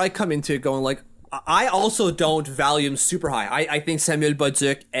that's where I come into it, going like, I also don't value him super high. I think Samuel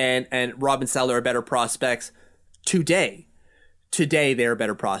Bolduc and Robin Salo are better prospects today. Today, they are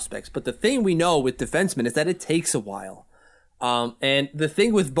better prospects. But the thing we know with defensemen is that it takes a while. And the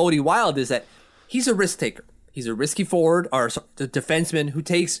thing with Bodie Wild is that he's a risk taker. He's a risky forward, the defenseman who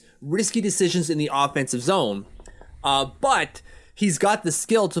takes risky decisions in the offensive zone. But he's got the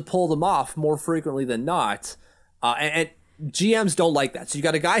skill to pull them off more frequently than not. And GMs don't like that. So you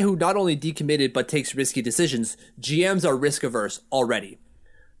got a guy who not only decommitted but takes risky decisions. GMs are risk averse already.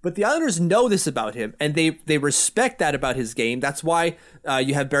 But the Islanders know this about him, and they respect that about his game. That's why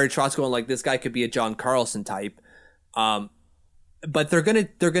you have Barry Trotz going like, this guy could be a John Carlson type. But they're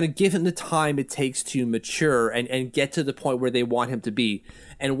gonna give him the time it takes to mature and get to the point where they want him to be.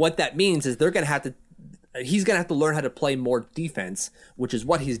 And what that means is he's gonna have to learn how to play more defense, which is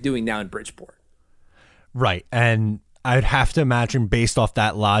what he's doing now in Bridgeport. Right, and I'd have to imagine, based off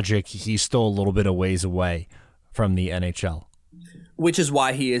that logic, he's still a little bit of ways away from the NHL. Which is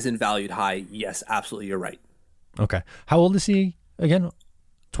why he isn't valued high. Yes, absolutely, you're right. Okay. How old is he again?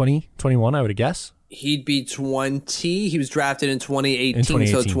 20, 21, I would guess? He'd be 20. He was drafted in 2018,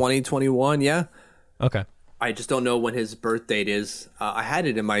 so 2021, yeah. Okay. I just don't know when his birth date is. I had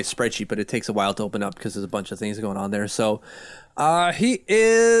it in my spreadsheet, but it takes a while to open up because there's a bunch of things going on there. So he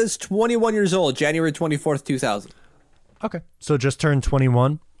is 21 years old, January 24th, 2000. Okay. So just turned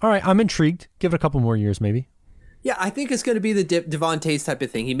 21. All right, I'm intrigued. Give it a couple more years, maybe. Yeah, I think it's going to be the Devon Tays type of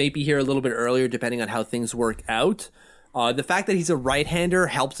thing. He may be here a little bit earlier, depending on how things work out. The fact that he's a right-hander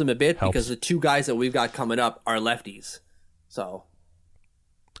helps him a bit because the two guys that we've got coming up are lefties. So,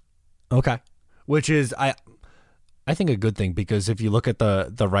 okay, which is I think a good thing, because if you look at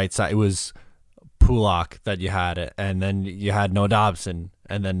the right side, it was Pulock that you had, and then you had Noah Dobson,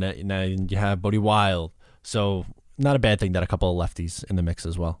 and then you have Bodie Wild. So not a bad thing that a couple of lefties in the mix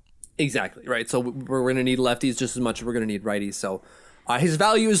as well. Exactly, right. So we're going to need lefties just as much as we're going to need righties. So his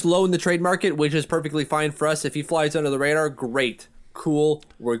value is low in the trade market, which is perfectly fine for us. If he flies under the radar, great. Cool.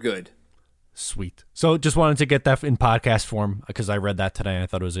 We're good. Sweet. So just wanted to get that in podcast form because I read that today and I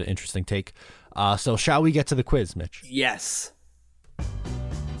thought it was an interesting take. So shall we get to the quiz, Mitch? Yes.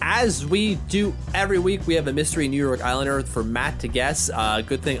 As we do every week, we have a mystery New York Islander for Matt to guess.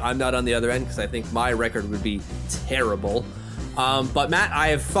 Good thing I'm not on the other end because I think my record would be terrible. But Matt, I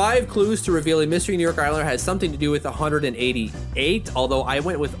have 5 clues to reveal a mystery New York Islander has something to do with 188, although I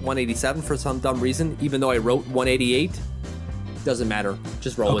went with 187 for some dumb reason, even though I wrote 188. Doesn't matter.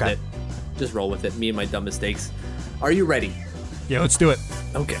 Just roll with it. Just roll with it. Me and my dumb mistakes. Are you ready? Yeah, let's do it.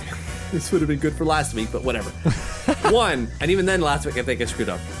 Okay. This would have been good for last week, but whatever. 1, and even then last week I think I screwed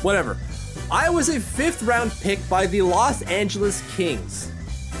up. Whatever. I was a 5th round pick by the Los Angeles Kings.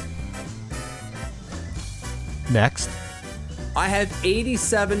 Next. I have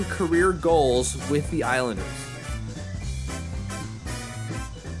 87 career goals with the Islanders.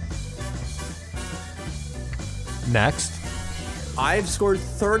 Next. I've scored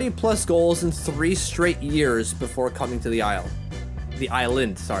 30 plus goals in 3 straight years before coming to the Isle. The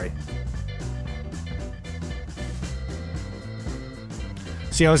Island, sorry.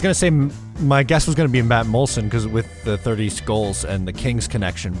 See, I was going to say my guess was going to be Matt Molson because with the 30 goals and the Kings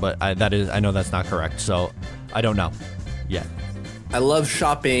connection, but I know that's not correct, so I don't know yet. I love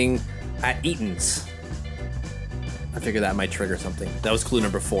shopping at Eaton's. I figured that might trigger something. That was clue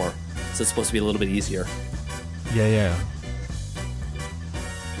number 4, so it's supposed to be a little bit easier. Yeah.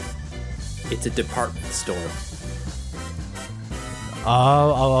 It's a department store.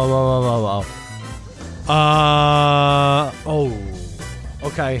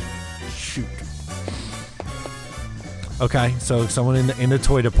 Okay. Shoot. Okay, so someone in the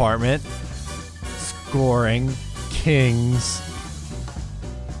toy department scoring Kings.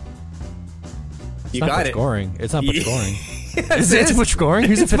 You got it. Scoring. It's not scoring. Yes, It's Butch scoring.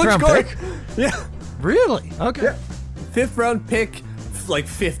 He's a 5th round pick. Yeah. Really? Okay. Yeah. fifth round pick, like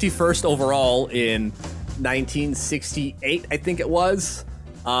 51st overall in 1968, I think it was.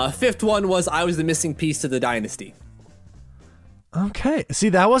 Fifth one was I was the missing piece to the dynasty. Okay.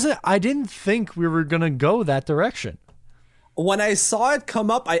 See, I didn't think we were going to go that direction. When I saw it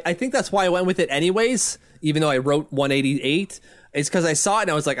come up, I think that's why I went with it anyways, even though I wrote 188. It's because I saw it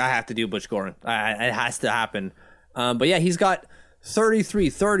and I was like, I have to do Butch Goring. It has to happen. But yeah, he's got 33,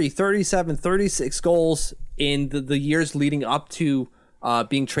 30, 37, 36 goals in the years leading up to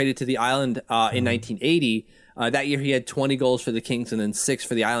being traded to the Island in 1980. That year he had 20 goals for the Kings and then 6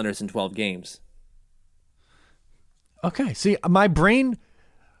 for the Islanders in 12 games. Okay. See, my brain,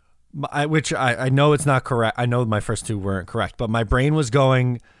 which I know it's not correct. I know my first two weren't correct, but my brain was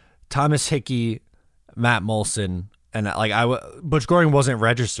going Thomas Hickey, Matt Moulson, and Butch Goring wasn't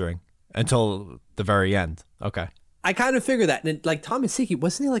registering until the very end. Okay. I kind of figured that. And like Thomas Hickey,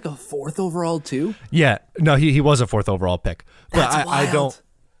 wasn't he like a 4th overall too? Yeah. No, he was a 4th overall pick. But That's wild.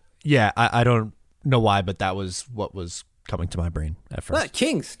 I don't know why, but that was what was coming to my brain at first.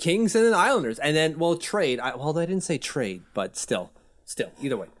 Kings and then Islanders. And then, trade. I didn't say trade, but still,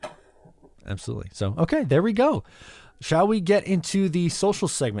 either way. Absolutely. So, okay, there we go. Shall we get into the social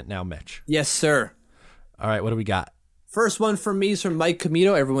segment now, Mitch? Yes, sir. All right, what do we got? First one from me is from Mike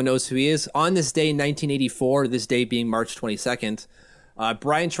Comito. Everyone knows who he is. On this day in 1984, this day being March 22nd,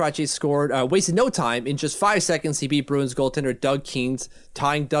 Brian Trottier wasted no time. In just 5 seconds, he beat Bruins goaltender Doug Keens,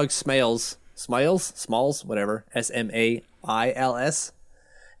 tying Doug Smalls, whatever, Smails,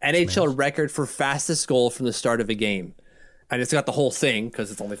 NHL record for fastest goal from the start of a game. And it's got the whole thing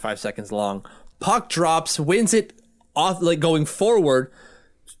because it's only 5 seconds long. Puck drops, wins it off, like going forward,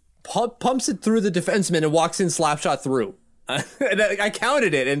 pumps it through the defenseman and walks in slap shot through. And I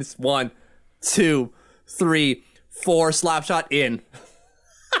counted it, and it's 1, 2, 3, 4 slap shot in.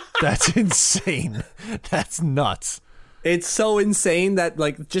 That's insane. That's nuts. It's so insane that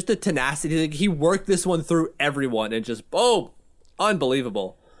like just the tenacity. Like, he worked this one through everyone and just boom,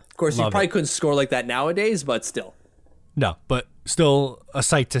 unbelievable. Of course, you probably couldn't score like that nowadays, but still. No, but still a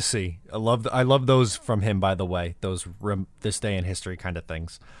sight to see. I love those from him, by the way. Those this day in history kind of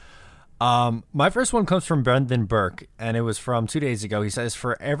things. My first one comes from Brendan Burke, and it was from 2 days ago. He says,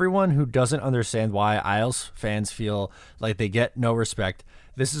 for everyone who doesn't understand why Isles fans feel like they get no respect,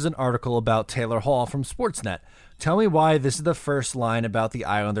 this is an article about Taylor Hall from Sportsnet. Tell me why this is the first line about the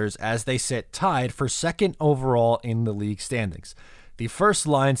Islanders as they sit tied for second overall in the league standings. The first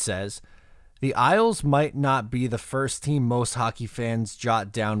line says, the Isles might not be the first team most hockey fans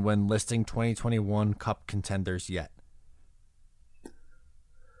jot down when listing 2021 Cup contenders yet.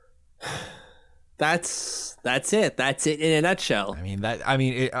 That's it. That's it in a nutshell.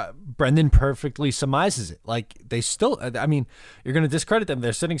 Brendan perfectly surmises it. Like they still, you're going to discredit them.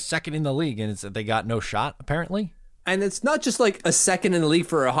 They're sitting second in the league, and they got no shot apparently. And it's not just like a second in the league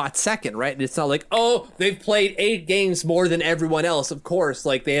for a hot second, right? It's not like, oh, they've played 8 games more than everyone else. Of course,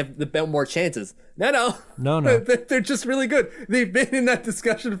 like they have the more chances. No. They're just really good. They've been in that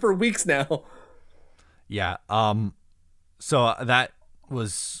discussion for weeks now. Yeah. So that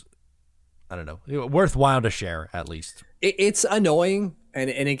was, I don't know, worthwhile to share at least. It's annoying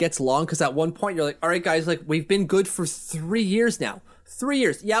and it gets long because at one point you're like, all right, guys, like we've been good for 3 years now. 3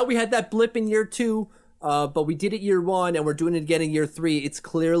 years. Yeah, we had that blip in year 2. But we did it year 1 and we're doing it again in year 3. It's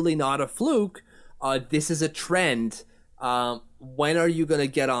clearly not a fluke. This is a trend. When are you going to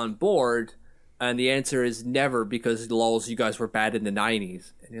get on board? And the answer is never, because lols, you guys were bad in the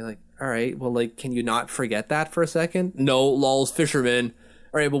 90s. And you're like, all right, well, like, can you not forget that for a second? No, lols, fishermen.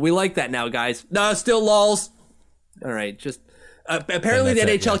 All right, well, we like that now, guys. No, still lols. All right, just apparently the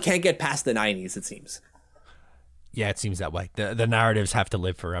NHL can't get past the 90s, it seems. Yeah, it seems that way. The narratives have to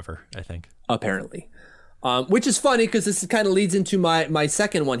live forever, I think. Apparently. Which is funny because this kind of leads into my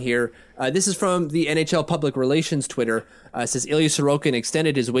second one here. This is from the NHL Public Relations Twitter. It says Ilya Sorokin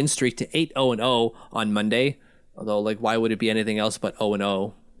extended his win streak to 8-0-0 on Monday. Although, like, why would it be anything else but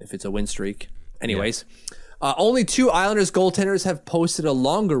 0-0 if it's a win streak? Anyways, only 2 Islanders goaltenders have posted a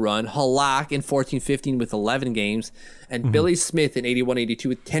longer run. Halak in 14-15 with 11 games, and Billy Smith in 81-82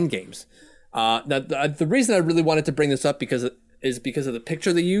 with 10 games. Now, the reason I really wanted to bring this up is because of the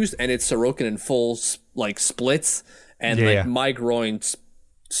picture they used, and it's Sorokin in full like splits, and my groin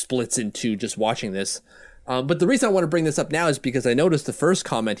splits in two just watching this. But the reason I want to bring this up now is because I noticed the first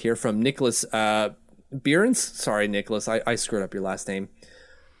comment here from Nicholas Behrens. Sorry, Nicholas, I screwed up your last name.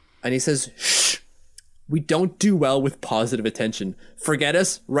 And he says, "Shh, we don't do well with positive attention. Forget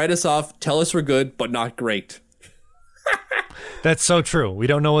us, write us off, tell us we're good, but not great." That's so true. We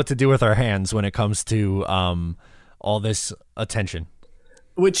don't know what to do with our hands when it comes to all this attention.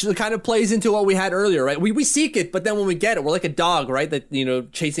 Which kind of plays into what we had earlier, right? We seek it, but then when we get it, we're like a dog, right?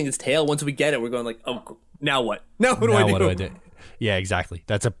 That, chasing its tail. Once we get it, we're going like, oh, now what? Now what do I do? Yeah, exactly.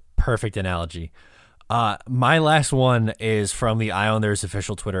 That's a perfect analogy. My last one is from the Islanders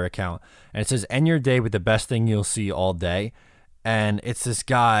official Twitter account, and it says, "End your day with the best thing you'll see all day." And it's this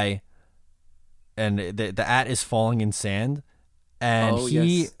guy, and the at is Falling in Sand, and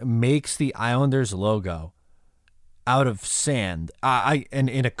he makes the Islanders logo out of sand, and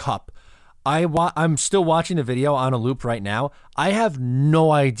in a cup. I'm still watching the video on a loop right now. I have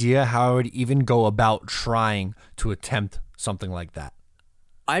no idea how I would even go about trying to attempt something like that.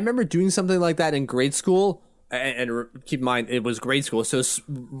 I remember doing something like that in grade school, and keep in mind, it was grade school, so it's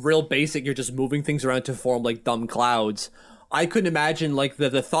real basic. You're just moving things around to form like dumb clouds. I couldn't imagine like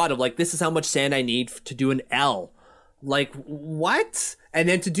the thought of like, this is how much sand I need to do an L. Like, what? And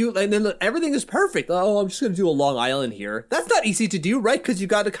then everything is perfect. Oh, I'm just going to do a Long Island here. That's not easy to do, right? Because you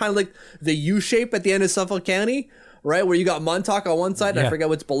got to kind of like the U shape at the end of Suffolk County, right? Where you got Montauk on one side. Yeah. I forget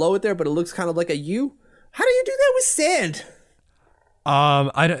what's below it there, but it looks kind of like a U. How do you do that with sand?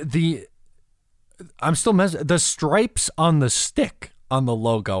 I'm still the stripes on the stick on the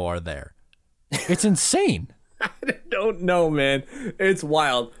logo are there. It's insane. I don't know, man. It's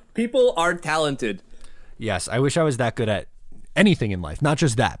wild. People are talented. Yes, I wish I was that good at anything in life. Not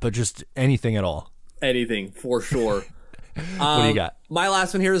just that, but just anything at all. Anything, for sure. What do you got? My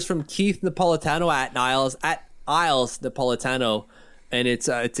last one here is from Keith Napolitano at Isles Napolitano. And it's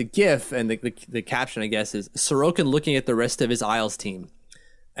a GIF, and the caption, I guess, is Sorokin looking at the rest of his Isles team.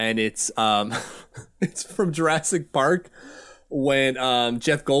 And it's it's from Jurassic Park when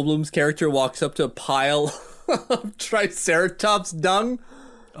Jeff Goldblum's character walks up to a pile of Triceratops dung.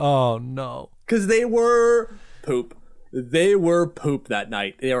 Oh, no. Because they were poop. They were poop that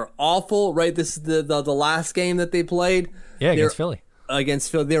night. They were awful, right? This is the last game that they played. Yeah, against Philly.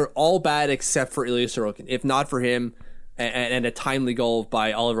 They're all bad except for Ilya Sorokin. If not for him and a timely goal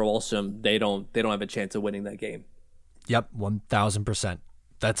by Oliver Wahlstrom, they don't have a chance of winning that game. Yep, 1,000%.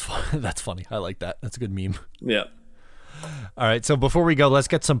 That's funny. I like that. That's a good meme. Yeah. All right, so before we go, let's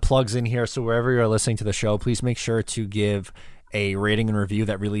get some plugs in here. So wherever you're listening to the show, please make sure to give a rating and review.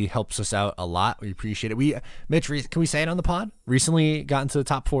 That really helps us out a lot. We appreciate it. Mitch, can we say it on the pod? Recently got into the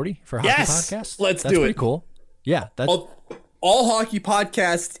top 40 for hockey podcasts. Let's do it. That's pretty cool. Yeah, that's all hockey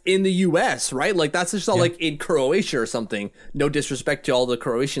podcasts in the U.S., right? Like that's just not like in Croatia or something. No disrespect to all the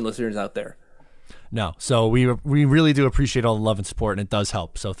Croatian listeners out there. No, so we really do appreciate all the love and support, and it does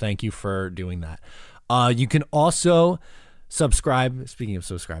help. So thank you for doing that. You can also subscribe, speaking of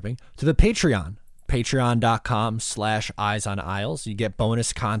subscribing, to the Patreon. Patreon.com/EyesOnIsles. You get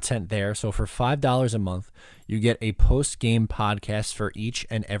bonus content there. So for $5 a month, you get a post-game podcast for each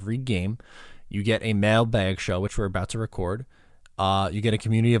and every game. You get a mailbag show, which we're about to record. You get a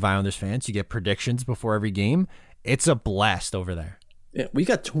community of Islanders fans. You get predictions before every game. It's a blast over there. Yeah, we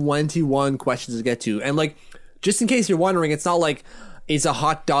got 21 questions to get to. And like, just in case you're wondering, it's not like, is a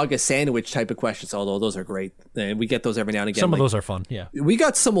hot dog a sandwich type of questions, although those are great. And we get those every now and again. Some of those are fun, yeah. We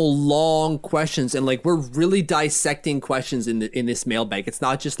got some long questions, and like we're really dissecting questions in this mailbag. It's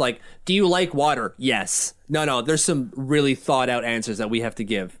not just like, do you like water? Yes. No, there's some really thought out answers that we have to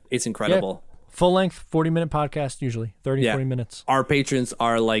give. It's incredible. Yeah. Full length, 40-minute podcast, usually 30, 40 minutes. Our patrons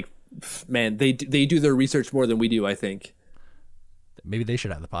are like, man, they do their research more than we do, I think. Maybe they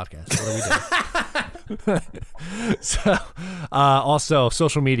should have the podcast. What are we doing? So, also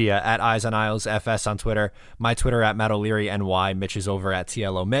social media at Eyes on Isles FS on Twitter. My Twitter at Matt O'Leary NY. Mitch is over at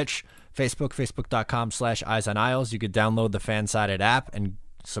TLO Mitch. Facebook.com/Eyes on Isles. You could download the Fansided app and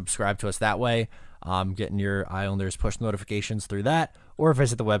subscribe to us that way. Getting your Islanders push notifications through that, or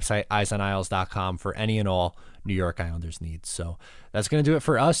visit the website eyesonisles.com for any and all New York Islanders needs. So that's going to do it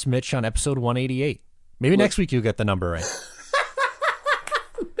for us, Mitch, on episode 188. Maybe next week you'll get the number right.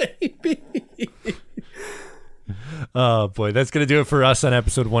 Maybe. Oh boy, that's going to do it for us on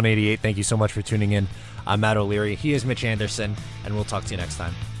episode 188. Thank you so much for tuning in. I'm Matt O'Leary. He is Mitch Anderson, and we'll talk to you next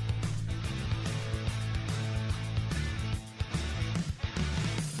time.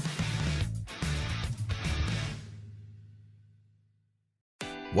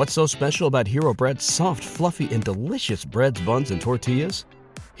 What's so special about Hero Bread's soft, fluffy, and delicious breads, buns, and tortillas?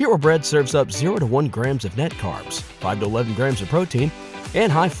 Hero Bread serves up 0 to 1 grams of net carbs, 5 to 11 grams of protein,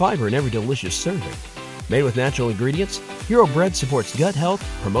 and high fiber in every delicious serving. Made with natural ingredients, Hero Bread supports gut health,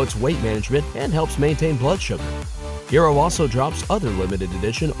 promotes weight management, and helps maintain blood sugar. Hero also drops other limited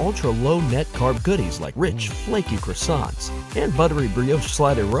edition ultra-low net carb goodies like rich, flaky croissants and buttery brioche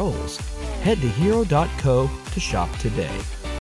slider rolls. Head to hero.co to shop today.